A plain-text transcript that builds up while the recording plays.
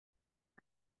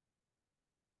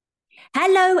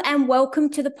Hello and welcome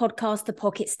to the podcast, The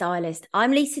Pocket Stylist.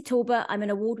 I'm Lisa Talbot. I'm an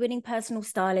award-winning personal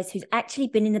stylist who's actually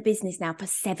been in the business now for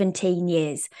 17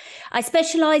 years. I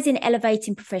specialise in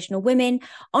elevating professional women,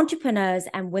 entrepreneurs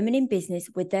and women in business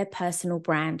with their personal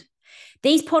brand.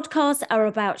 These podcasts are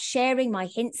about sharing my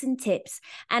hints and tips,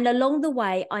 and along the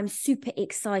way, I'm super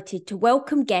excited to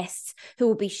welcome guests who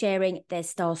will be sharing their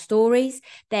style stories,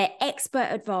 their expert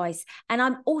advice, and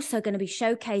I'm also going to be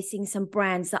showcasing some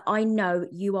brands that I know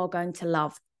you are going to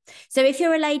love. So if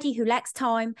you're a lady who lacks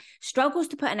time, struggles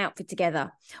to put an outfit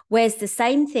together, wears the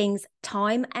same things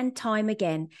time and time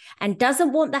again, and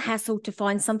doesn't want the hassle to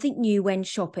find something new when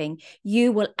shopping,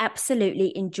 you will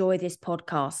absolutely enjoy this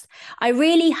podcast. I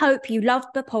really hope you loved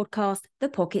the podcast, The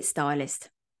Pocket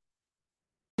Stylist.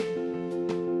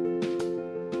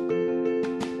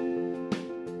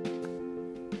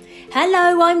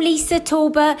 Hello, I'm Lisa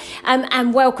Talbot,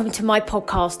 and welcome to my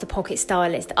podcast, The Pocket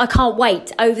Stylist. I can't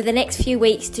wait over the next few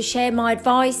weeks to share my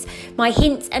advice, my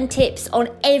hints and tips on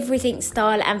everything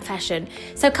style and fashion.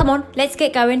 So come on, let's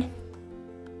get going.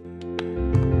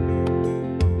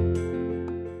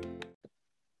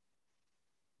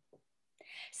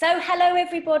 So hello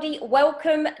everybody,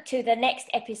 welcome to the next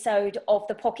episode of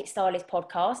the Pocket Stylist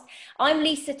podcast. I'm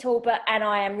Lisa Talbot and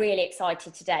I am really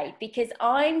excited today because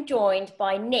I'm joined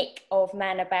by Nick of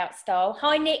Man About Style.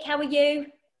 Hi Nick, how are you?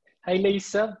 Hey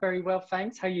Lisa, very well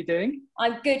thanks. How are you doing?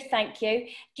 I'm good, thank you.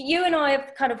 You and I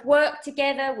have kind of worked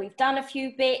together, we've done a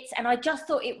few bits, and I just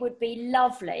thought it would be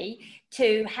lovely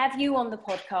to have you on the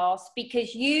podcast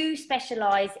because you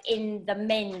specialise in the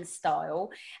men's style,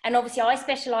 and obviously I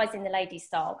specialise in the ladies'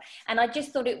 style, and I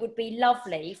just thought it would be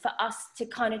lovely for us to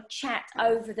kind of chat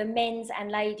over the men's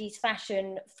and ladies'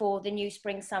 fashion for the new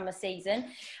spring-summer season.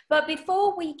 But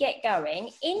before we get going,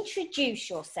 introduce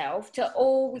yourself to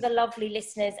all the lovely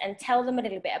listeners and tell them a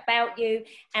little bit about you,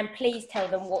 and please tell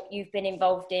them what you've been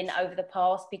involved in over the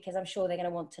past because I'm sure they're going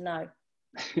to want to know.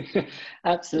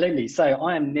 Absolutely. So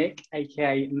I am Nick,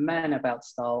 aka Man About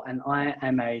Style, and I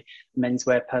am a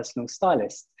menswear personal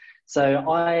stylist. So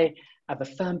I have a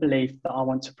firm belief that I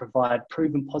want to provide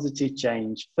proven positive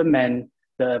change for men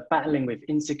that are battling with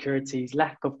insecurities,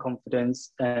 lack of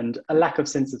confidence, and a lack of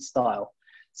sense of style.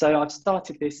 So I've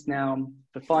started this now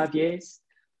for 5 years.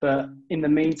 But in the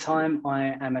meantime,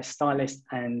 I am a stylist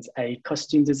and a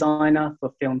costume designer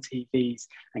for film, TVs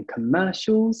and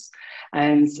commercials.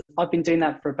 And I've been doing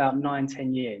that for about 9,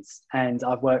 10 years. And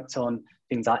I've worked on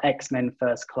things like X-Men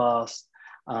First Class,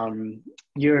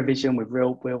 Eurovision with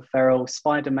Will Ferrell,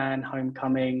 Spider-Man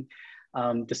Homecoming,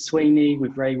 The Sweeney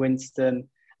with Ray Winston,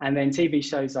 and then TV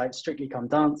shows like Strictly Come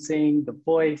Dancing, The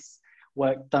Voice,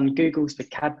 done Googles for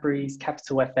Cadbury's,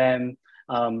 Capital FM,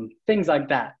 things like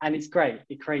that. And it's great.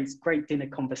 It creates great dinner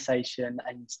conversation,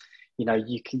 and you know,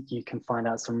 you can find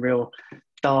out some real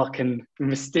dark and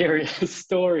mysterious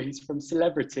stories from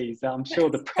celebrities that I'm sure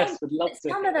the press would love to.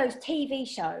 Some of those TV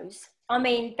shows, I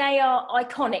mean, they are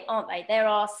iconic, aren't they? There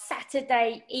are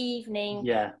Saturday evening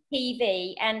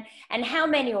TV, and how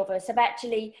many of us have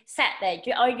actually sat there?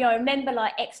 I remember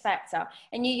like X Factor,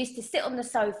 and you used to sit on the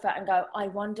sofa and go, I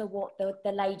wonder what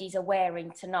the ladies are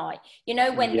wearing tonight. You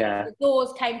know, when the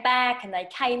doors came back and they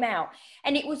came out,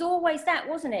 and it was always that,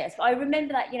 wasn't it? I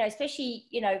remember that, you know, especially,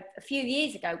 you know, a few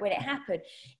years ago when it happened,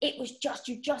 it was just,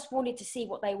 you just wanted to see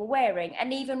what they were wearing.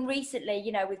 And even recently,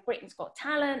 you know, with Britain's Got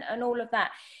Talent and all of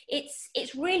that,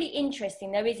 it's really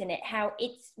interesting though, isn't it? How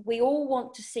we all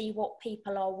want to see what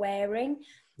people are wearing.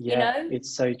 Yeah, you know?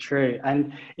 it's so true.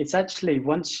 And it's actually,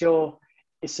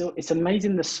 it's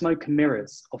amazing the smoke and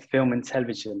mirrors of film and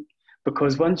television,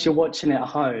 because once you're watching it at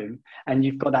home and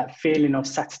you've got that feeling of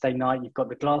Saturday night, you've got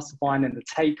the glass of wine and the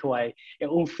takeaway, it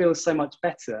all feels so much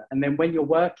better. And then when you're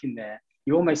working there,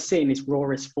 you almost see in its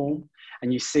rawest form,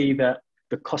 and you see that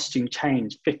the costume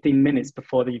change 15 minutes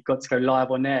before you've got to go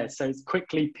live on air. So it's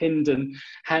quickly pinned and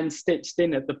hand stitched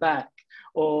in at the back.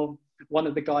 Or one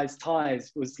of the guy's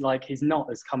ties was like, his knot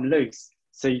has come loose.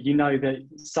 So you know that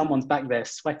someone's back there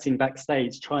sweating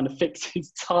backstage trying to fix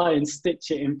his tie and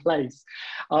stitch it in place.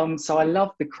 So I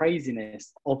love the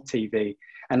craziness of TV,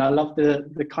 and I love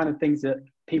the kind of things that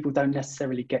people don't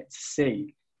necessarily get to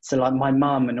see. So like my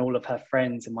mum and all of her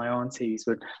friends and my aunties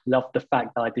would love the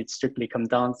fact that I did Strictly Come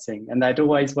Dancing, and they'd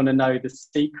always want to know the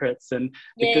secrets and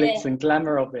the glitz and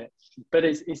glamour of it. But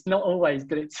it's not always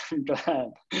glitz and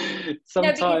glam.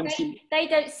 Sometimes they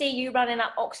don't see you running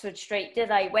up Oxford Street, do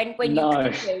they? When you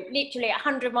come to literally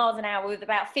 100 miles an hour with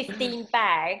about 15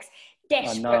 bags,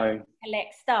 desperate to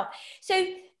collect stuff. So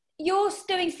you're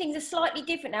doing things are slightly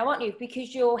different now, aren't you?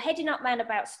 Because you're heading up Man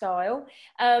About Style,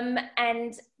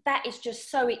 and that is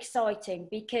just so exciting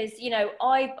because, you know,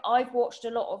 I've watched a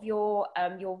lot of your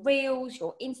reels,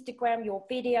 your Instagram, your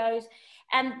videos,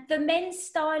 and the men's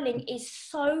styling is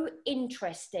so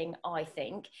interesting, I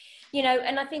think, you know.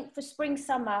 And I think for spring,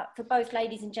 summer, for both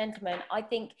ladies and gentlemen, I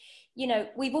think, you know,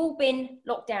 we've all been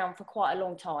locked down for quite a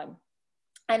long time.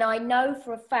 And I know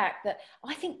for a fact that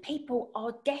I think people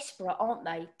are desperate, aren't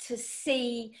they, to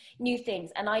see new things.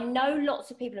 And I know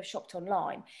lots of people have shopped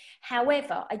online.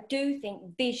 However, I do think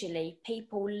visually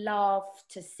people love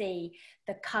to see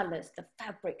the colours, the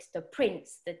fabrics, the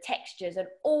prints, the textures, and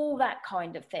all that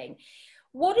kind of thing.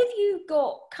 What have you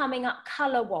got coming up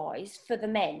colour-wise for the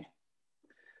men?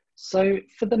 So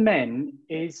for the men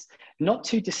is not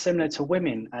too dissimilar to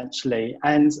women, actually.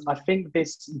 And I think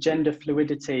this gender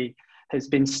fluidity has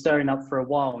been stirring up for a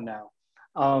while now.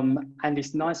 And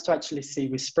it's nice to actually see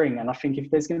with spring. And I think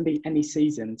if there's going to be any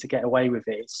season to get away with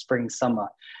it, it's spring, summer.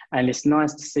 And it's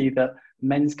nice to see that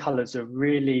men's colours are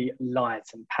really light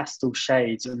and pastel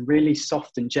shades and really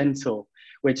soft and gentle,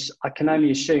 which I can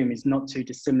only assume is not too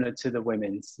dissimilar to the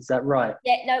women's. Is that right?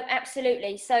 Yeah, no,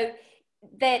 absolutely. So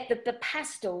the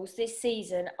pastels this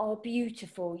season are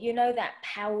beautiful. You know, that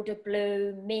powder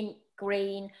blue, mint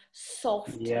green,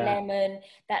 soft lemon,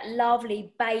 that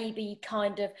lovely baby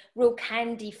kind of real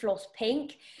candy floss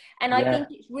pink. And I think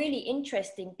it's really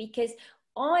interesting because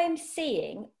I'm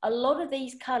seeing a lot of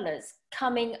these colours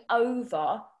coming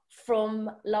over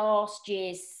from last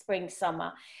year's spring,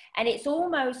 summer. And it's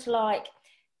almost like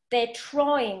they're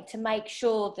trying to make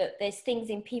sure that there's things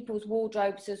in people's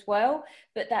wardrobes as well,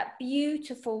 but that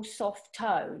beautiful soft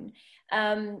tone.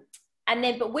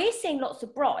 But we're seeing lots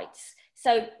of brights.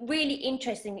 So really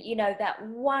interesting, you know, that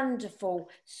wonderful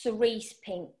cerise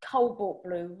pink, cobalt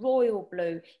blue, royal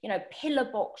blue, you know, pillar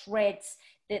box reds,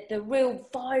 the real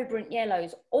vibrant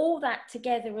yellows, all that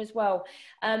together as well.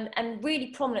 And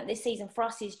really prominent this season for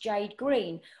us is jade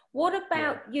green. What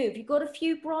about you? Have you got a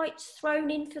few brights thrown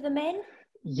in for the men?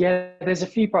 Yeah, there's a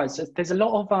few brights. There's a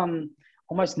lot of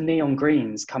almost neon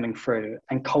greens coming through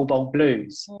and cobalt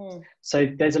blues. So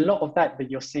there's a lot of that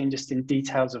you're seeing just in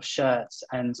details of shirts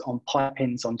and on pipe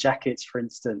pins on jackets, for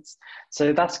instance.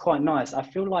 So that's quite nice. I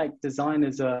feel like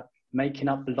designers are making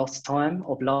up the lost time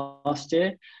of last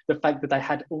year. The fact that they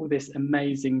had all this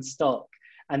amazing stock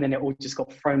and then it all just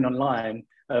got thrown online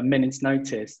a minute's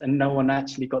notice and no one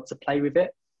actually got to play with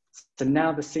it. So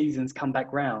now the season's come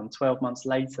back round 12 months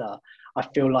later. I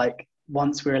feel like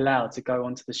once we're allowed to go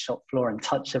onto the shop floor and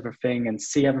touch everything and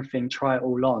see everything, try it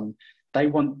all on, they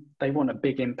want a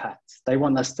big impact. They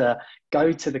want us to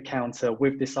go to the counter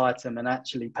with this item and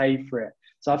actually pay for it.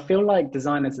 So I feel like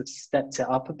designers have stepped it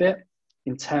up a bit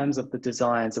in terms of the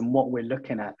designs and what we're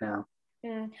looking at now.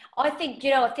 I think,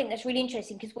 you know, I think that's really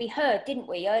interesting because we heard, didn't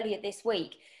we, earlier this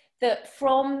week, that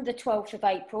from the 12th of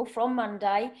April, from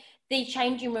Monday, the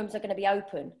changing rooms are going to be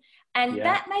open. And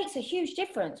that makes a huge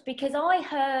difference because I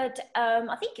heard,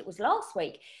 I think it was last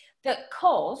week, that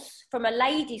COS, from a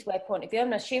ladies' wear point of view,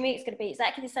 I'm assuming it's going to be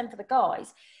exactly the same for the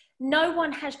guys, no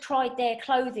one has tried their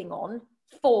clothing on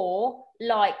for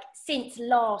like since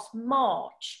last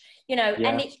March, you know.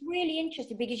 And it's really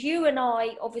interesting because you and I,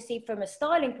 obviously from a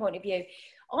styling point of view,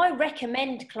 I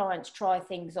recommend clients try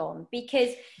things on because,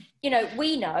 you know,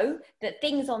 we know that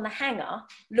things on the hanger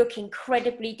look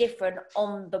incredibly different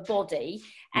on the body.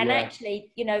 And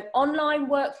actually, you know, online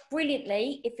works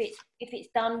brilliantly if it's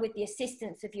done with the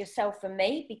assistance of yourself and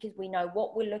me, because we know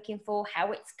what we're looking for,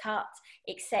 how it's cut,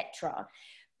 etc.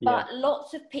 But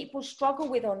lots of people struggle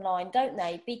with online, don't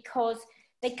they? Because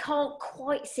they can't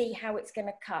quite see how it's going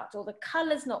to cut, or the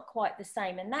colour's not quite the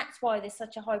same. And that's why there's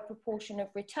such a high proportion of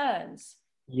returns.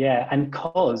 Yeah, and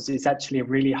COS is actually a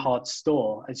really hard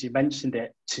store, as you mentioned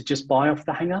it, to just buy off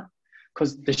the hanger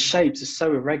because the shapes are so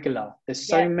irregular. There's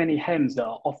so many hems that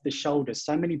are off the shoulders,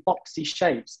 so many boxy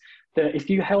shapes that if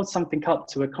you held something up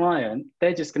to a client,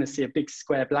 they're just going to see a big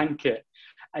square blanket.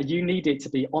 And you need it to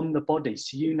be on the body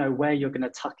so you know where you're going to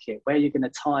tuck it, where you're going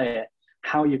to tie it,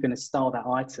 how you're going to style that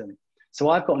item. So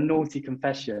I've got a naughty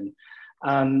confession.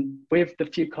 With the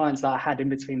few clients that I had in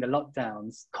between the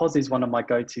lockdowns, COS is one of my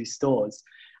go-to stores.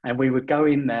 And we would go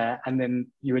in there and then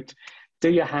you would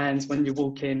do your hands when you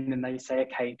walk in and they say,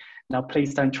 okay, now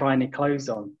please don't try any clothes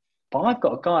on. But I've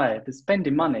got a guy that's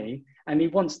spending money and he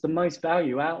wants the most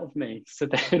value out of me. So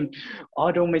then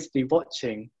I'd almost be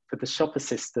watching for the shop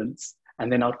assistants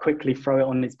and then I'd quickly throw it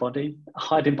on his body,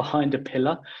 hiding behind a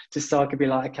pillar, just so I could be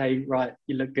like, okay, right,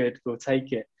 you look good, we'll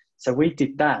take it. So we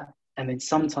did that. And then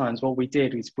sometimes what we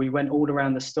did is we went all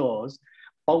around the stores,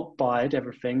 bulk buyed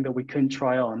everything that we couldn't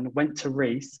try on, went to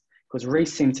Reiss, because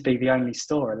Reiss seemed to be the only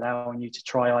store allowing you to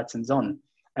try items on.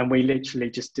 And we literally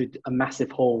just did a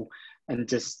massive haul and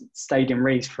just stayed in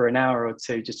Rees for an hour or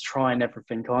two, just trying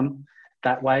everything on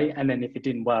that way. And then if it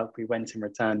didn't work, we went and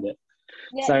returned it.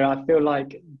 Yeah. So I feel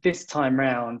like this time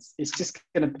round, it's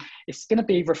gonna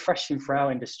be refreshing for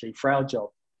our industry, for our job.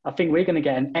 I think we're gonna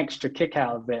get an extra kick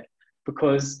out of it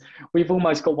because we've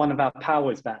almost got one of our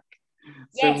powers back.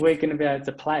 So Yes. we're gonna be able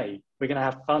to play. We're gonna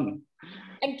have fun.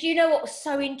 And do you know what was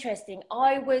so interesting?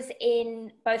 I was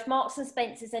in both Marks and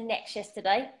Spencer's and Next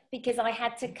yesterday because I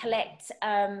had to collect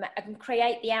and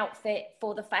create the outfit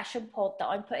for the fashion pod that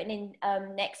I'm putting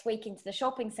in next week into the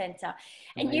shopping centre.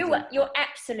 And you're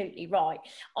absolutely right.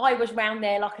 I was round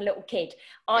there like a little kid.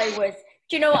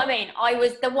 Do you know what I mean? I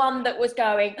was the one that was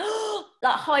going,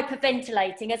 like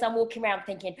hyperventilating as I'm walking around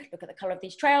thinking, look at the colour of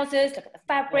these trousers, look at the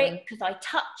fabric, because I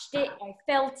touched it, I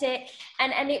felt it.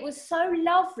 And it was so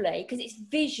lovely because it's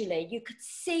visually, you could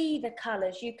see the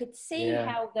colours, you could see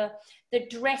how the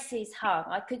dresses hung.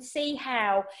 I could see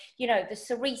how, you know, the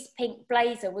cerise pink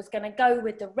blazer was going to go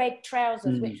with the red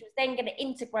trousers, which was then going to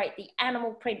integrate the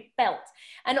animal print belt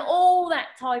and all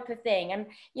that type of thing. And,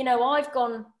 you know, I've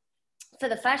gone for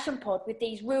the fashion pod with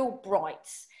these real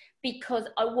brights because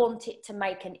I want it to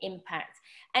make an impact.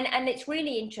 And it's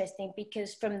really interesting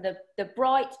because from the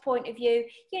brights point of view,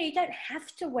 you know, you don't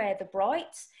have to wear the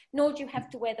brights, nor do you have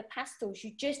to wear the pastels.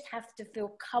 You just have to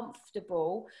feel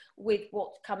comfortable with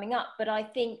what's coming up. But I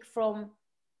think from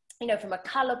a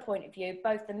colour point of view,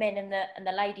 both the men and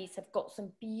the ladies have got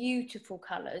some beautiful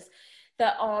colours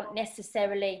that aren't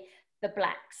necessarily the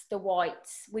blacks, the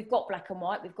whites. We've got black and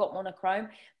white, we've got monochrome,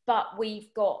 but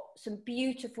we've got some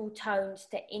beautiful tones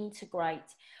to integrate.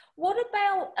 What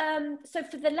about, so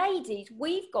for the ladies,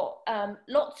 we've got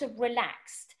lots of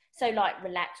relaxed, so like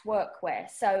relaxed workwear,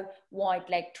 so wide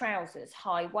leg trousers,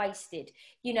 high waisted.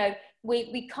 You know,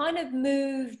 we kind of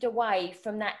moved away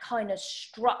from that kind of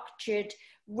structured,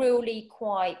 really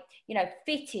quite, you know,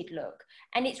 fitted look.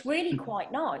 And it's really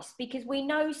quite nice because we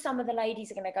know some of the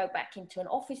ladies are going to go back into an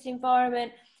office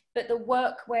environment, but the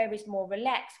workwear is more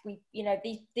relaxed. You know,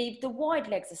 the wide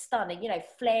legs are stunning, you know,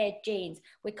 flared jeans.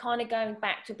 We're kind of going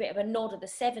back to a bit of a nod of the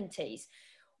 70s.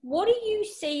 What are you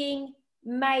seeing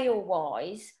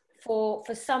male-wise for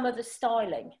some of the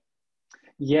styling?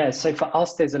 Yeah, so for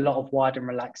us, there's a lot of wide and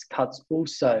relaxed cuts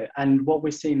also. And what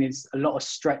we're seeing is a lot of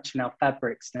stretch in our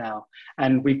fabrics now.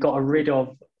 And we've got rid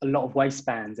of a lot of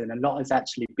waistbands and a lot has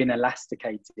actually been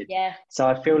elasticated. Yeah. So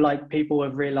I feel like people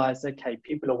have realized, okay,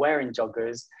 people are wearing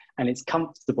joggers and it's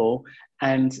comfortable.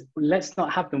 And let's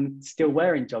not have them still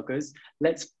wearing joggers.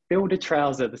 Let's build a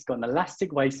trouser that's got an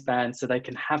elastic waistband so they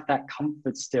can have that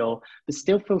comfort still, but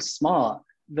still feel smart.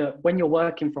 That when you're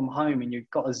working from home and you've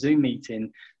got a Zoom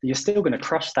meeting, you're still going to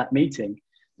crush that meeting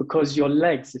because your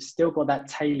legs have still got that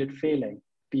tailored feeling,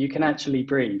 but you can actually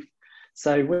breathe.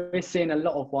 So we're seeing a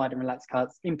lot of wide and relaxed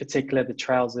cuts, in particular the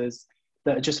trousers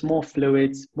that are just more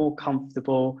fluid, more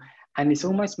comfortable, and it's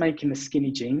almost making the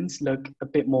skinny jeans look a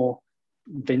bit more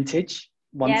vintage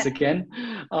once again.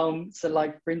 So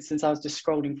like, for instance, I was just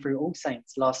scrolling through All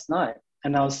Saints last night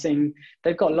and I was seeing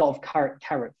they've got a lot of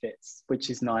carrot fits, which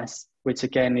is nice. Which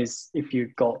again is if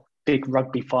you've got big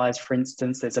rugby thighs, for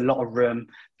instance, there's a lot of room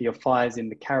for your thighs in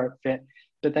the carrot fit,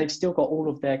 but they've still got all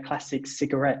of their classic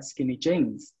cigarette skinny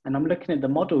jeans. And I'm looking at the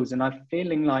models and I'm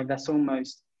feeling like that's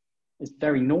almost, it's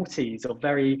very noughties or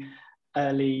very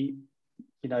early,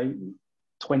 you know,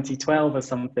 2012 or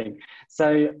something.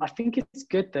 So I think it's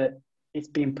good that it's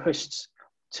being pushed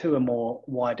to a more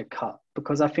wider cut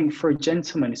because I think for a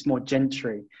gentleman, it's more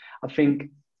gentry. I think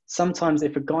sometimes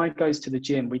if a guy goes to the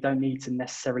gym, we don't need to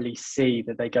necessarily see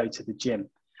that they go to the gym.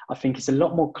 I think it's a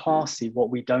lot more classy what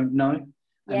we don't know.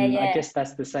 And I guess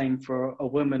that's the same for a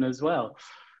woman as well.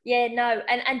 Yeah, no.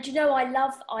 And you know, I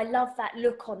love that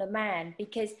look on a man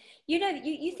because, you know,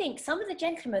 you think some of the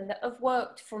gentlemen that have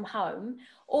worked from home,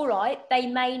 all right, they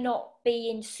may not be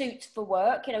in suits for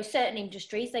work, you know, certain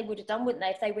industries they would have done, wouldn't they,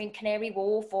 if they were in Canary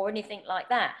Wharf or anything like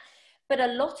that. But a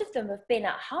lot of them have been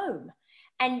at home.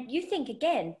 And you think,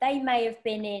 again, they may have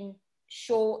been in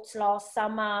shorts last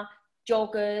summer,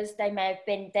 joggers, they may have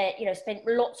been there, you know, spent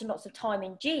lots and lots of time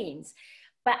in jeans.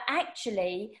 But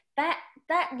actually, that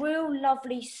real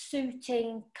lovely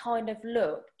suiting kind of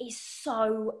look is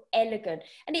so elegant.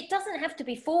 And it doesn't have to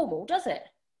be formal, does it?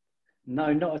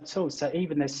 No, not at all. So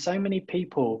even there's so many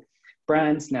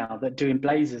brands now that are doing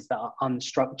blazers that are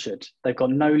unstructured. They've got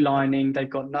no lining, they've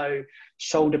got no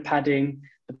shoulder padding,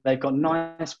 they've got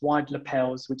nice wide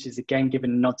lapels, which is again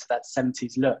giving a nod to that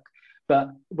 70s look. But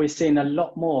we're seeing a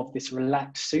lot more of this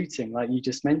relaxed suiting, like you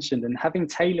just mentioned, and having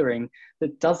tailoring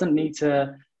that doesn't need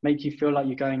to make you feel like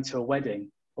you're going to a wedding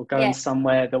or going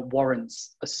somewhere that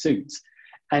warrants a suit.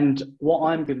 And what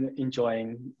I'm going to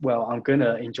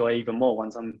enjoy even more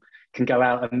once I can go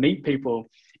out and meet people,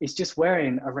 is just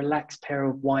wearing a relaxed pair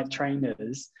of white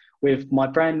trainers with my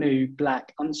brand new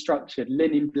black unstructured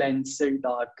linen blend suit that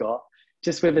I've got,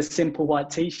 just with a simple white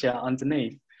t-shirt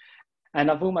underneath.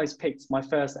 And I've almost picked my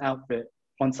first outfit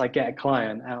once I get a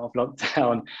client out of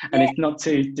lockdown, and it's not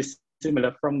too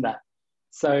dissimilar from that.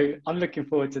 So I'm looking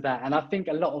forward to that. And I think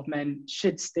a lot of men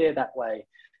should steer that way.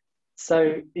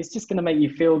 So it's just going to make you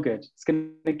feel good. It's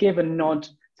going to give a nod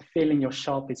to feeling your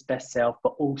sharpest best self,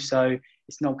 but also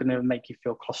it's not going to make you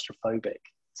feel claustrophobic.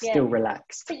 Still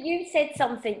relaxed. But you said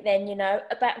something then, you know,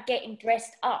 about getting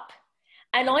dressed up.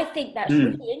 And I think that's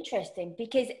really interesting,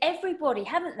 because everybody,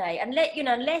 haven't they? And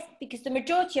unless, because the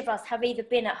majority of us have either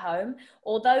been at home,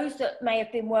 or those that may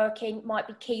have been working might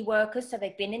be key workers, so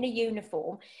they've been in a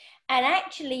uniform. And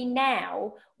actually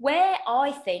now, where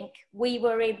I think we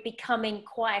were in becoming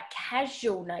quite a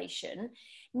casual nation,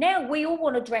 now we all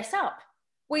want to dress up.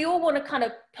 We all want to kind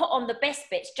of put on the best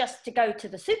bits just to go to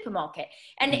the supermarket.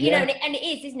 And, you know, and it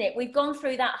is, isn't it? We've gone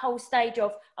through that whole stage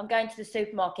of, I'm going to the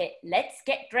supermarket, let's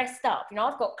get dressed up. You know,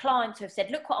 I've got clients who have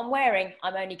said, look what I'm wearing.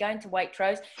 I'm only going to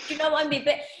Waitrose. Do you know what I mean?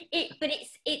 But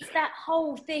it's that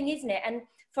whole thing, isn't it? And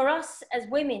for us as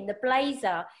women, the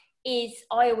blazer is,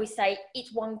 I always say,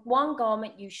 it's one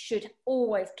garment you should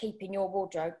always keep in your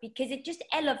wardrobe, because it just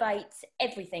elevates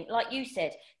everything. Like you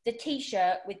said, the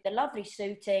t-shirt with the lovely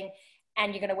suiting,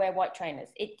 and you're going to wear white trainers.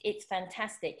 It's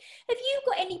fantastic. Have you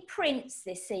got any prints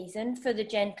this season for the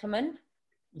gentlemen?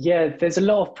 Yeah, there's a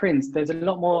lot of prints. There's a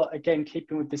lot more, again,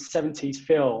 keeping with the 70s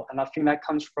feel. And I think that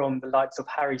comes from the likes of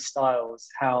Harry Styles,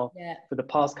 how for the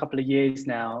past couple of years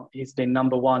now, he's been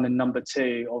 #1 and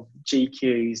 #2 of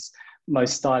GQ's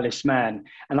most stylish man.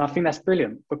 And I think that's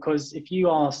brilliant, because if you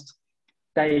asked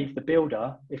Dave the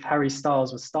Builder if Harry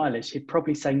Styles was stylish, he'd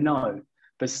probably say no.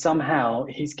 But somehow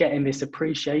he's getting this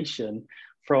appreciation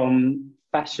from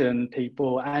fashion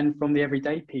people and from the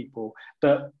everyday people.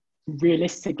 But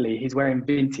realistically, he's wearing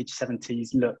vintage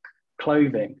 70s look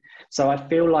clothing. So I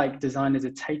feel like designers are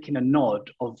taking a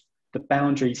nod of the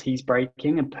boundaries he's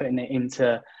breaking and putting it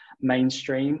into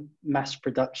mainstream mass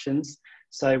productions.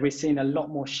 So we're seeing a lot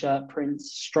more shirt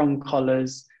prints, strong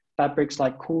collars, fabrics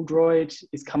like corduroy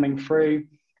is coming through,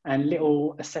 and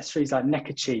little accessories like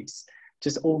neckerchiefs,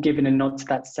 just all giving a nod to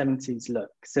that 70s look.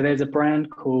 So there's a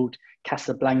brand called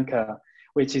Casablanca,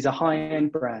 which is a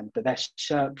high-end brand, but their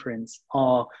shirt prints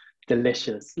are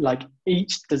delicious. Like,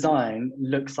 each design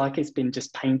looks like it's been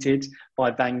just painted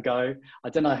by Van Gogh. I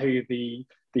don't know who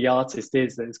the artist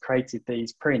is that has created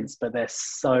these prints, but they're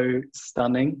so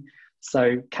stunning.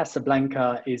 So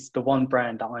Casablanca is the one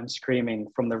brand that I'm screaming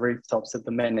from the rooftops at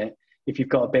the minute, if you've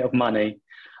got a bit of money.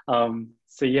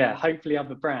 So yeah, hopefully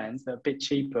other brands that are a bit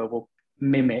cheaper will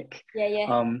mimic,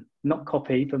 not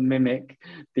copy, but mimic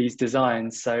these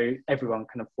designs, so everyone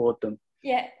can afford them.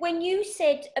 Yeah, when you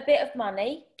said a bit of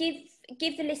money, give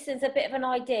the listeners a bit of an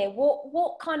idea.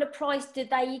 What kind of price do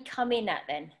they come in at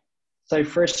then? So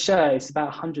for a shirt, it's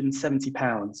about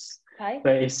 £170. Okay.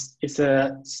 But it's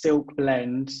a silk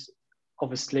blend,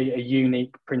 obviously a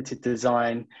unique printed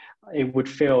design. It would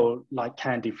feel like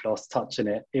candy floss touching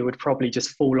it. It would probably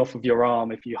just fall off of your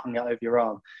arm if you hung it over your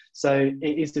arm. So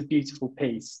it is a beautiful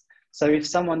piece. So if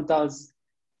someone does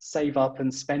save up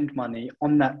and spend money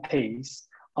on that piece,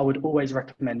 I would always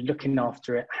recommend looking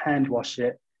after it, hand wash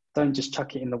it. Don't just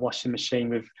chuck it in the washing machine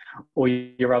with all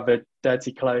your other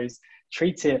dirty clothes.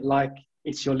 Treat it like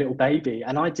it's your little baby.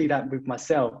 And I do that with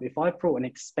myself. If I brought an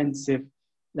expensive,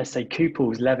 let's say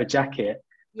Kooples leather jacket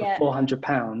for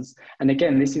 £400, and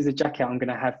again, this is a jacket I'm going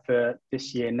to have for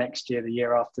this year, next year, the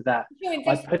year after that.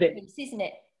 I put it, isn't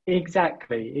it?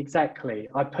 Exactly.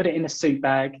 I put it in a suit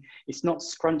bag. It's not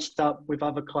scrunched up with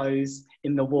other clothes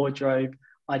in the wardrobe.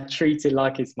 I treat it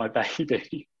like it's my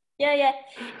baby. Yeah.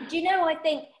 Do you know, I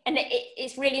think, and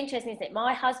it's really interesting, isn't it?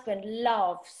 My husband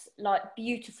loves like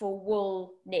beautiful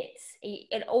wool knits.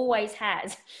 It always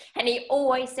has. And he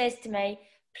always says to me,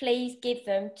 please give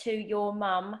them to your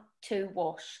mum to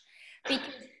wash.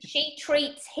 Because she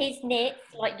treats his knits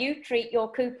like you treat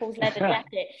your Kooples leather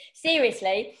jacket.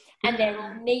 Seriously. And they're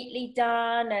all neatly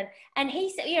done. And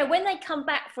he said, you know, when they come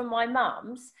back from my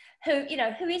mum's, who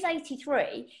is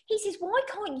 83, he says, why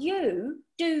can't you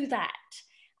do that?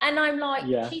 And I'm like,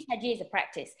 she's had years of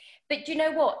practice. But do you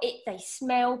know what? They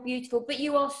smell beautiful. But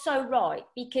you are so right,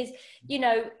 because, you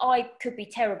know, I could be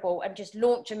terrible and just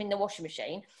launch them in the washing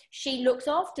machine. She looks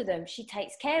after them. She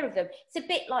takes care of them. It's a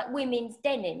bit like women's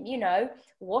denim, you know,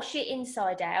 wash it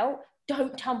inside out.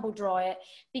 Don't tumble dry it,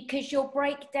 because you'll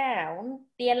break down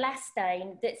the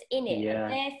elastane that's in it.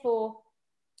 And therefore,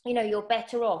 you're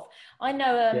better off. I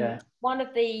know Yeah. one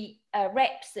of the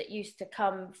reps that used to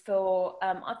come for,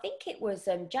 I think it was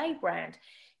J Brand.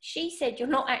 She said you're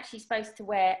not actually supposed to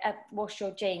wash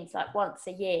your jeans like once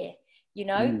a year,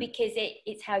 Mm. because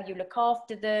it's how you look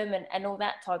after them and all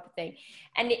that type of thing.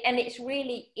 And it's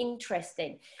really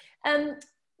interesting.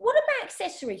 What about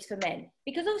accessories for men?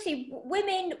 Because obviously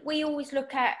women, we always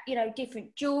look at,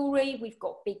 different jewelry. We've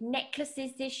got big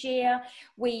necklaces this year.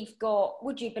 We've got,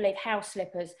 would you believe, house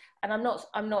slippers? And I'm not,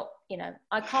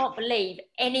 I can't believe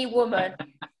any woman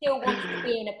still wants to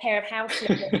be in a pair of house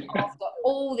slippers after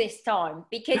all this time.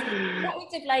 Because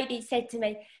lots of ladies said to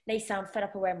me, Lisa, I'm fed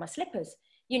up of wearing my slippers.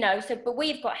 But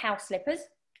we've got house slippers,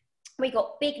 we've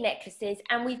got big necklaces,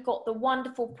 and we've got the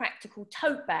wonderful practical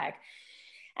tote bag.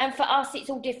 And for us, it's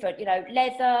all different,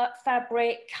 leather,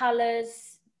 fabric,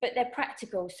 colours, but they're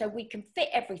practical, so we can fit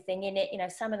everything in it.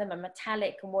 Some of them are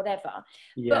metallic and whatever.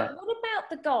 Yeah. But what about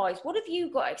the guys? What have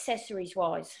you got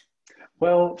accessories-wise?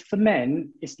 Well, for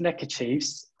men, it's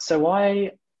neckerchiefs. So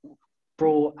I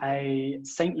brought a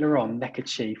Saint Laurent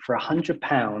neckerchief for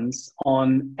 £100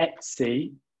 on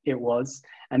Etsy, it was.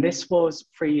 And this was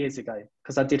 3 years ago,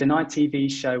 because I did an ITV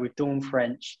show with Dawn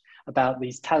French about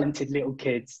these talented little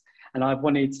kids. And I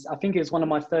think it was one of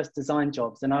my first design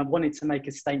jobs, and I wanted to make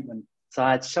a statement. So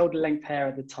I had shoulder length hair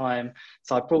at the time.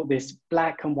 So I brought this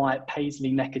black and white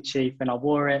paisley neckerchief and I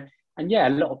wore it. And yeah, a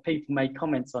lot of people made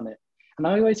comments on it. And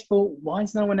I always thought, why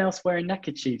is no one else wearing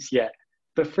neckerchiefs yet?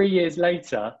 But 3 years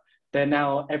later, they're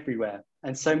now everywhere.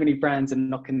 And so many brands are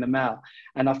knocking them out.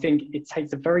 And I think it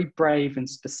takes a very brave and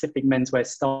specific menswear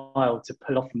style to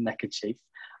pull off a neckerchief.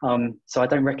 So I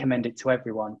don't recommend it to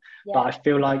everyone, but I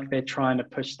feel like they're trying to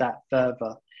push that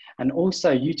further. And also,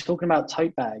 you talking about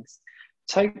tote bags.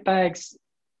 Tote bags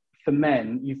for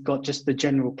men, you've got just the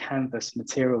general canvas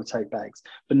material tote bags.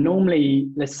 But normally,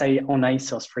 let's say on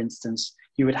ASOS, for instance,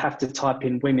 you would have to type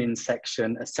in women's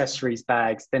section, accessories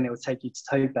bags, then it will take you to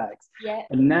tote bags. Yeah.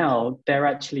 And now they're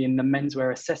actually in the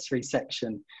menswear accessory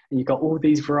section, and you've got all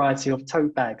these variety of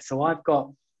tote bags. So I've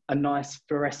got a nice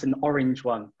fluorescent orange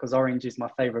one, because orange is my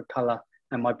favorite color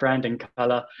and my branding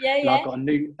color. And I've got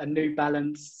a New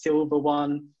Balance silver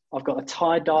one. I've got a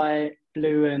tie-dye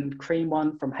blue and cream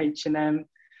one from H&M.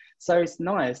 So it's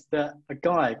nice that a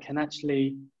guy can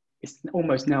actually, it's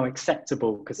almost now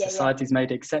acceptable, because society's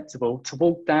made it acceptable to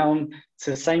walk down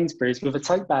to Sainsbury's with a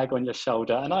tote bag on your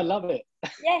shoulder. And I love it.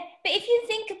 Yeah, but if you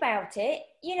think about it,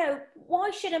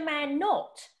 why should a man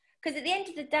not? Because at the end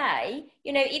of the day,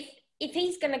 if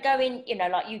he's going to go in,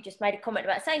 like you just made a comment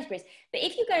about Sainsbury's, but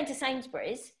if you go into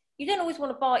Sainsbury's, you don't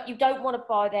want to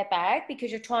buy their bag because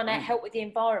you're trying to help with the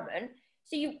environment.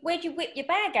 So where do you whip your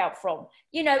bag out from?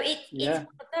 It's one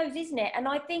of those, isn't it? And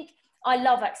I think I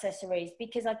love accessories,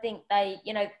 because I think they,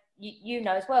 you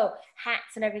know as well,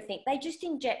 hats and everything, they just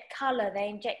inject colour, they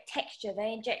inject texture,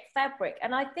 they inject fabric.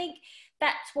 And I think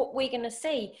that's what we're going to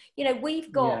see.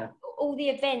 We've got all the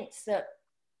events that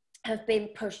have been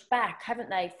pushed back, haven't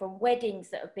they? From weddings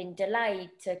that have been delayed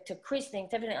to christenings,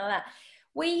 everything like that.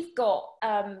 We've got,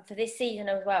 for this season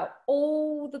as well,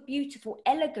 all the beautiful,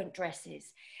 elegant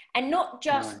dresses. And not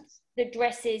just the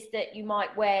dresses that you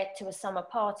might wear to a summer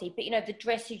party, but, the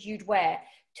dresses you'd wear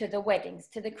to the weddings,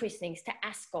 to the christenings, to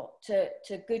Ascot, to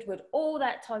Goodwood, all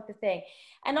that type of thing.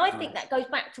 And I think that goes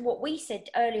back to what we said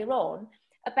earlier on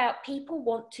about people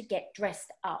want to get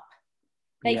dressed up.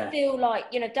 They feel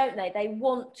like, don't they? They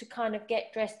want to kind of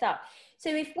get dressed up. So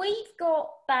if we've got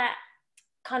that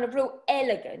kind of real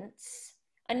elegance,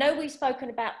 I know we've spoken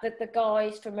about the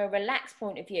guys from a relaxed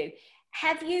point of view.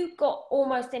 Have you got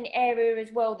almost an area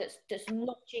as well that's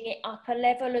notching it up a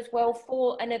level as well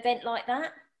for an event like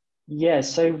that? Yeah,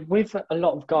 so with a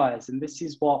lot of guys, and this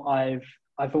is what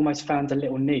I've almost found a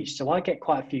little niche. So I get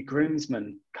quite a few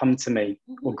groomsmen come to me,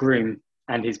 or groom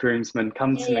and his groomsmen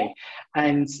come to me,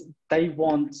 and they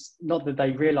want, not that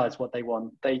they realize what they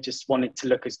want, they just want it to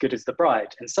look as good as the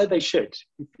bride. And so they should.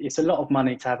 It's a lot of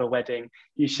money to have a wedding.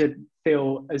 You should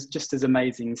feel just as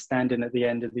amazing standing at the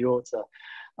end of the altar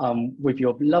with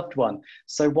your loved one.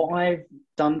 So what I've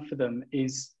done for them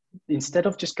is, instead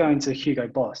of just going to Hugo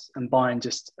Boss and buying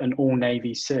just an all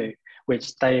navy suit,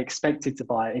 which they expected to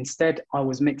buy, instead I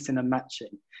was mixing and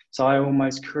matching. So I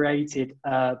almost created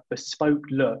a bespoke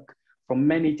look from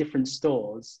many different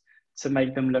stores to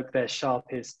make them look their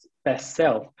sharpest, best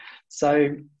self. So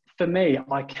for me,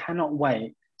 I cannot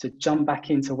wait to jump back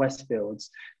into Westfields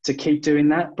to keep doing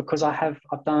that, because I've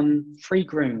done 3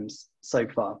 grooms so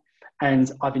far, and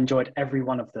I've enjoyed every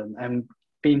one of them. And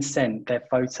being sent their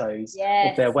photos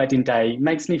of their wedding day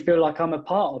makes me feel like I'm a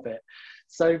part of it.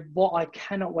 So what I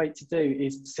cannot wait to do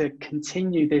is to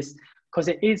continue this because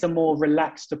it is a more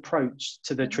relaxed approach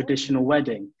to the traditional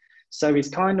wedding. So it's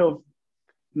kind of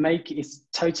it's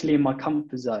totally in my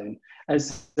comfort zone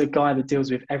as the guy that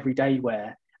deals with everyday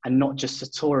wear and not just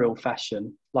sartorial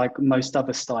fashion like most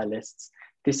other stylists.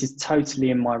 This is totally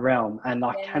in my realm, and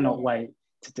I cannot wait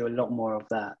to do a lot more of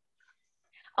that.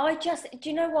 Do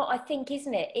you know what I think,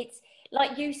 isn't it? It's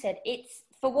like you said, it's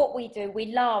for what we do.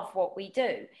 We love what we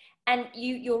do. And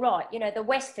you're right, you know, the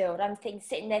Westfield,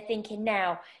 sitting there thinking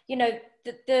now, you know,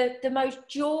 the most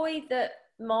joy that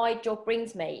my job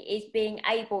brings me is being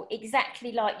able,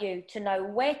 exactly like you, to know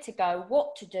where to go,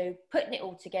 what to do, putting it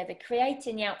all together,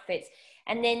 creating the outfits,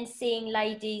 and then seeing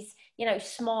ladies, you know,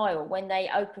 smile when they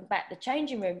open back the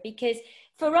changing room. Because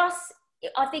for us,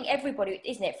 I think everybody,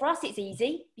 isn't it? For us, it's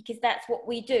easy because that's what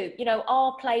we do. You know,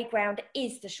 our playground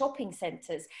is the shopping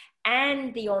centres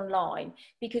and the online,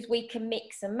 because we can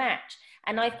mix and match.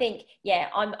 And I think,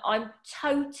 I'm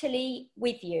totally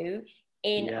with you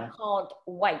I can't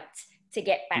wait to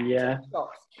get back to the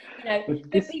shops. You know,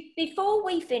 but before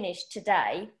we finish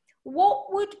today,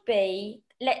 what would be,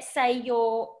 let's say,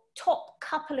 your top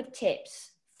couple of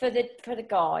tips for the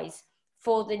guys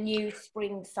for the new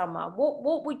spring summer?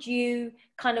 What would you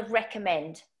kind of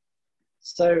recommend?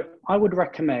 So I would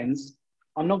recommend,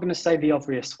 I'm not going to say the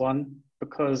obvious one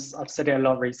because I've said it a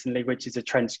lot recently, which is a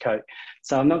trench coat.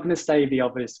 So I'm not going to say the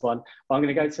obvious one, but I'm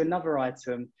going to go to another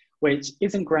item which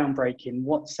isn't groundbreaking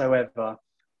whatsoever,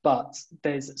 but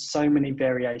there's so many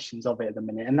variations of it at the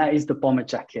minute, and that is the bomber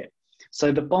jacket.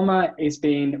 So the bomber is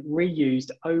being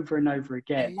reused over and over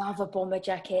again. I love a bomber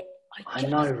jacket. I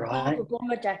know, right? Love a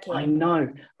bomber jacket. I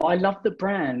know, but I love the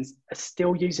brands are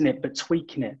still using it, but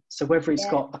tweaking it. So whether it's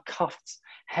got a cuffed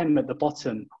hem at the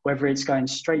bottom, whether it's going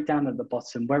straight down at the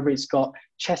bottom, whether it's got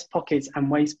chest pockets and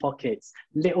waist pockets,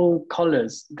 little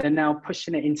collars, they're now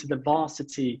pushing it into the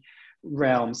varsity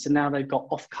realm. So now they've got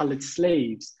off-coloured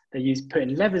sleeves. They're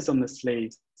putting leathers on the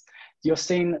sleeves. You're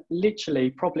seeing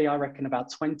literally, probably I reckon,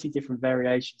 about 20 different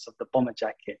variations of the bomber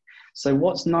jacket. So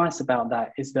what's nice about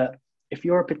that is that if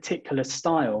you're a particular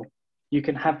style, you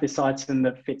can have this item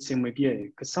that fits in with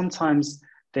you. Because sometimes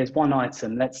there's one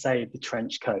item, let's say the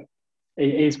trench coat.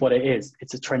 It is what it is.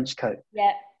 It's a trench coat.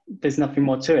 Yeah. There's nothing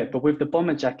more to it. But with the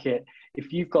bomber jacket,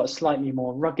 if you've got a slightly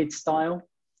more rugged style,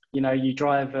 you know, you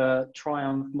drive a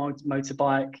Triumph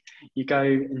motorbike, you go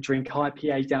and drink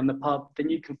IPA down the pub, then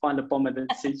you can find a bomber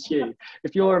that suits you.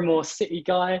 If you're a more city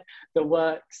guy that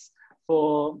works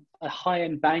for a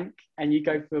high-end bank and you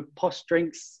go for posh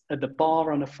drinks at the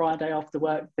bar on a Friday after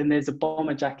work, then there's a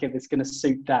bomber jacket that's going to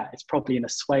suit that. It's probably in a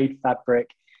suede fabric.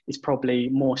 It's probably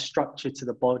more structured to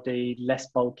the body, less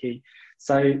bulky.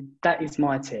 So that is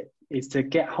my tip, is to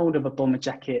get hold of a bomber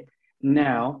jacket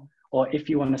now. Or if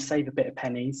you want to save a bit of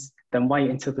pennies, then wait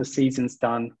until the season's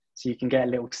done so you can get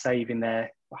a little save in there,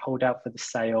 hold out for the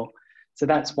sale. So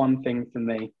that's one thing for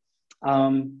me.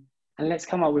 And let's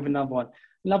come up with another one.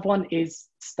 Another one is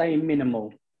staying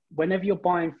minimal. Whenever you're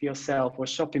buying for yourself or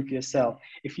shopping for yourself,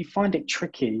 if you find it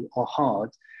tricky or hard,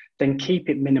 then keep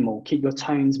it minimal. Keep your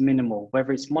tones minimal,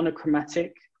 whether it's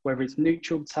monochromatic, whether it's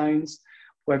neutral tones,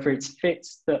 whether it's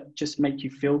fits that just make you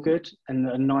feel good and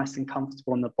are nice and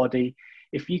comfortable on the body.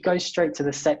 If you go straight to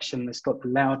the section that's got the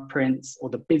loud prints or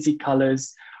the busy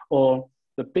colors or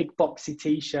the big boxy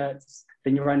t-shirts,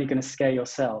 then you're only going to scare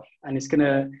yourself, and it's going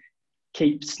to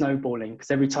keep snowballing,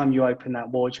 because every time you open that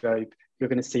wardrobe, you're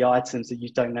going to see items that you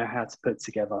don't know how to put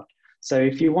together. So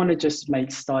if you want to just make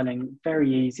styling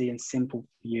very easy and simple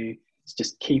for you,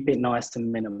 just keep it nice and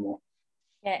minimal.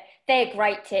 Yeah, they're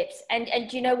great tips. And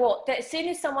do you know what? As soon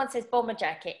as someone says bomber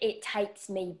jacket, it takes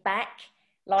me back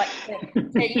like to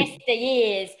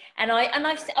yesteryears. And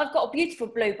I've got a beautiful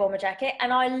blue bomber jacket,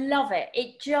 and I love it.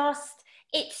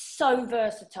 It's so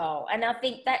versatile. And I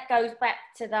think that goes back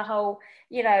to the whole,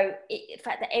 you know, the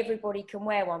fact that everybody can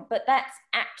wear one. But that's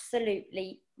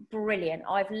absolutely brilliant.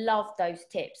 I've loved those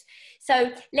tips.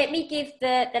 So let me give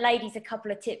the ladies a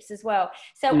couple of tips as well.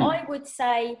 So I would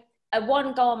say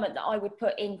one garment that I would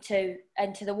put into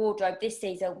the wardrobe this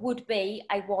season would be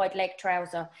a wide leg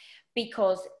trouser,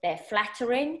 because they're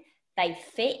flattering, they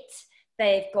fit,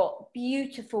 they've got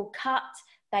beautiful cut,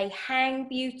 they hang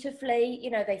beautifully, you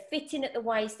know, they fit in at the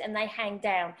waist and they hang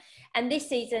down. And this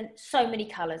season, so many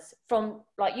colours, from,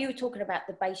 like you were talking about,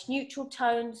 the base neutral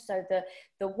tones, so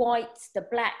the whites, the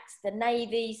blacks, the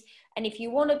navies. And if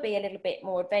you want to be a little bit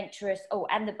more adventurous,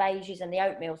 and the beiges and the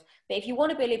oatmeals, but if you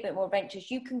want to be a little bit more adventurous,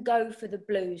 you can go for the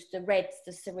blues, the reds,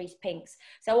 the cerise pinks.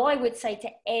 So I would say to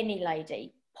any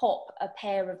lady, pop a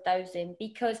pair of those in,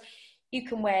 because you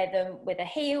can wear them with a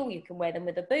heel, you can wear them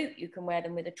with a boot, you can wear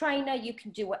them with a trainer, you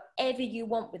can do whatever you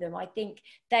want with them. I think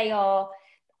they are,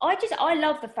 I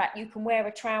love the fact you can wear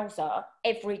a trouser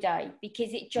every day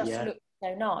because it just Yeah. looks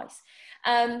so nice.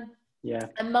 Yeah.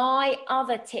 And my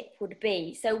other tip would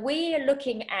be, so we are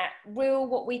looking at real,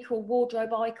 what we call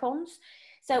wardrobe icons.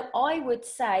 So I would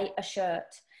say a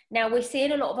shirt. Now we're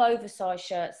seeing a lot of oversized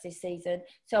shirts this season.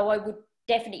 So I would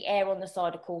definitely err on the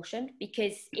side of caution,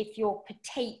 because if you're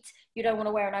petite, you don't want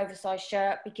to wear an oversized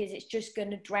shirt because it's just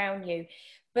going to drown you.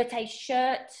 But a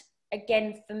shirt,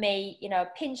 again, for me, you know,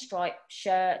 a pinstripe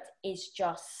shirt is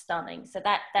just stunning. So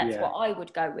that's Yeah. what I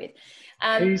would go with.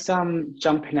 Who's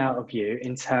jumping out of you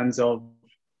in terms of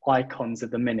icons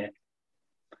at the minute?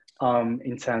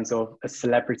 In terms of a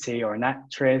celebrity or an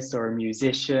actress or a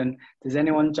musician, does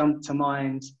anyone jump to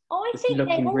mind I that's think they're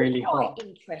looking all really quite hot?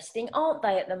 interesting, aren't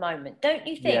they, at the moment? Don't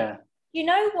you think? Yeah. You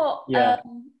know what? Yeah.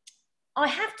 I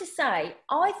have to say,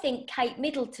 I think Kate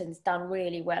Middleton's done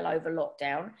really well over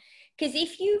lockdown, because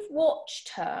if you've watched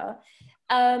her,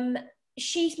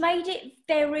 she's made it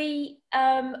very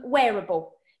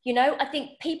wearable. You know, I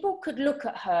think people could look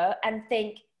at her and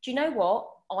think, do you know what?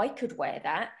 I could wear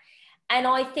that. And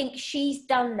I think she's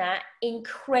done that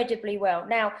incredibly well.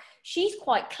 Now, she's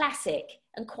quite classic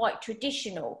and quite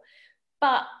traditional,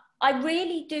 but I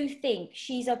really do think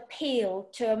she's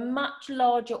appealed to a much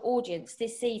larger audience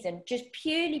this season, just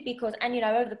purely because, and you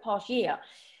know, over the past year,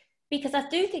 because I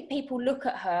do think people look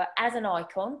at her as an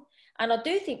icon. And I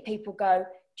do think people go,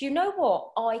 do you know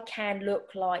what? I can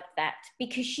look like that,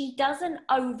 because she doesn't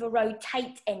over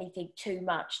rotate anything too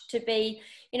much to be,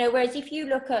 you know, whereas if you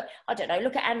look at, I don't know,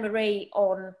 look at Anne Marie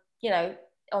on, you know,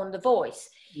 on The Voice,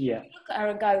 Yeah. you look at her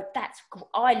and go,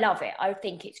 I love it. I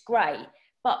think it's great.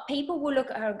 But people will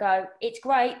look at her and go, it's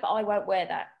great, but I won't wear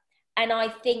that. And I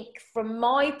think from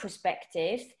my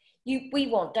perspective, we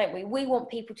want, don't we? We want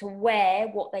people to wear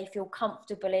what they feel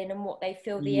comfortable in and what they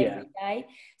feel the Yeah. everyday.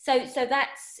 So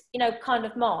that's, you know, kind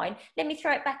of mine. Let me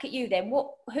throw it back at you then.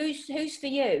 Who's for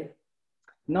you?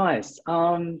 Nice.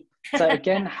 So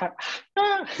again,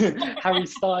 Harry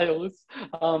Styles.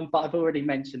 But I've already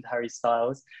mentioned Harry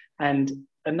Styles. And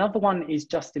another one is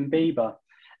Justin Bieber.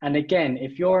 And again,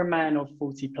 if you're a man of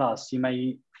 40 plus, you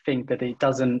may think that it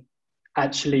doesn't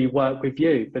actually work with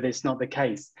you, but it's not the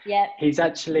case. Yeah. He's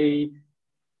actually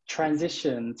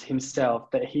transitioned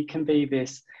himself that he can be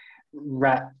this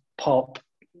rap pop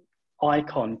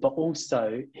icon, but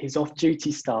also his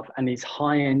off-duty stuff and his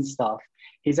high-end stuff.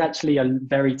 He's actually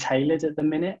very tailored at the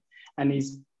minute, and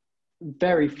he's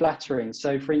very flattering.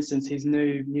 So for instance, his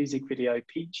new music video,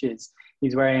 Peaches,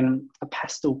 he's wearing a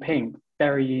pastel pink,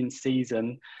 very in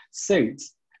season suit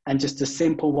and just a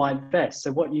simple white vest.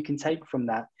 So what you can take from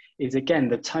that is, again,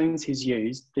 the tones he's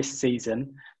used this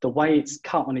season, the way it's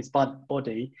cut on his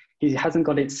body. He hasn't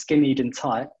got it skinnied and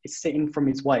tight. It's sitting from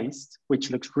his waist, which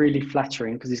looks really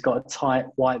flattering because he's got a tight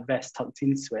white vest tucked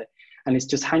into it. And it's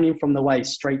just hanging from the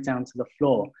waist straight down to the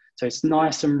floor. So it's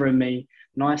nice and roomy,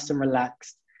 nice and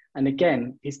relaxed. And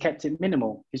again, he's kept it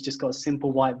minimal. He's just got a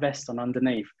simple white vest on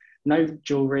underneath. No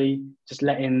jewelry, just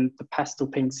letting the pastel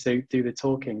pink suit do the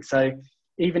talking. So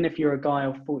even if you're a guy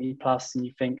of 40 plus and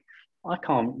you think, I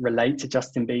can't relate to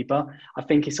Justin Bieber, I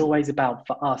think it's always about,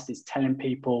 for us, it's telling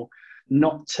people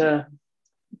not to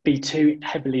be too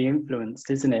heavily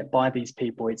influenced, isn't it, by these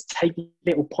people. It's taking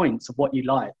little points of what you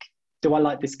like. Do I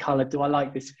like this color? Do I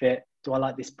like this fit? Do I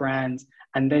like this brand?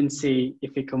 And then see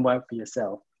if it can work for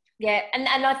yourself. Yeah, and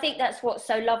I think that's what's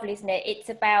so lovely, isn't it? It's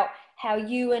about how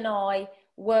you and I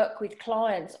work with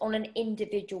clients on an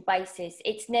individual basis.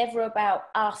 It's never about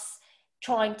us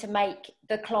trying to make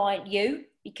the client you,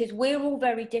 because we're all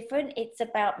very different. It's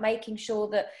about making sure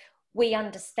that we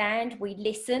understand, we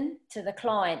listen to the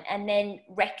client, and then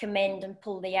recommend and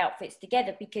pull the outfits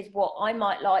together, because what I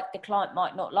might like, the client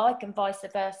might not like, and vice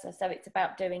versa. So it's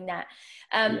about doing that.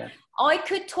 I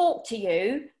could talk to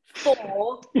you for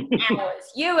hours.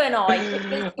 You and I could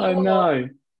just I know.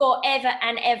 forever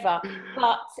and ever.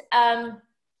 But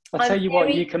I'll tell you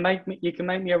what, you can make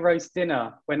me a roast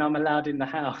dinner when I'm allowed in the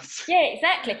house. Yeah,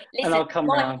 exactly. Listen, and I'll come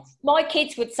round. My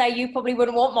kids would say you probably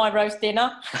wouldn't want my roast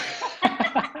dinner.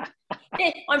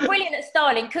 I'm brilliant at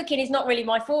styling. Cooking is not really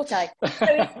my forte.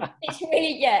 So it's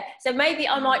really, yeah. So maybe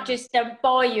I might just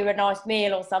buy you a nice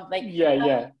meal or something.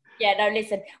 Yeah. Yeah, no,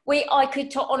 listen,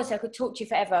 honestly, I could talk to you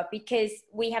forever, because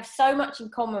we have so much in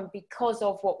common because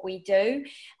of what we do.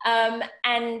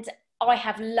 And I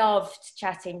have loved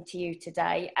chatting to you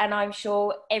today, and I'm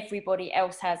sure everybody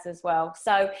else has as well.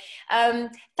 So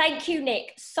thank you,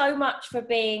 Nick, so much for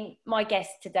being my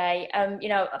guest today. You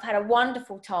know, I've had a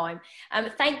wonderful time.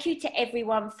 Thank you to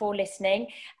everyone for listening,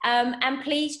 and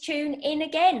please tune in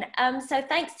again. So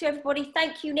thanks to everybody.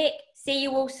 Thank you, Nick. See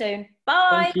you all soon.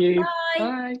 Bye. Thank you. Bye.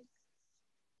 Bye.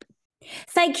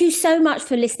 Thank you so much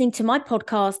for listening to my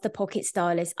podcast, The Pocket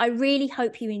Stylist. I really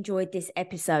hope you enjoyed this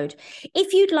episode.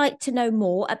 If you'd like to know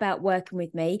more about working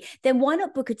with me, then why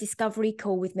not book a discovery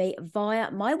call with me via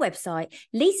my website,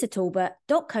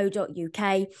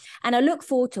 lisatalbot.co.uk. And I look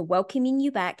forward to welcoming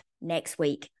you back next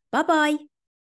week. Bye-bye.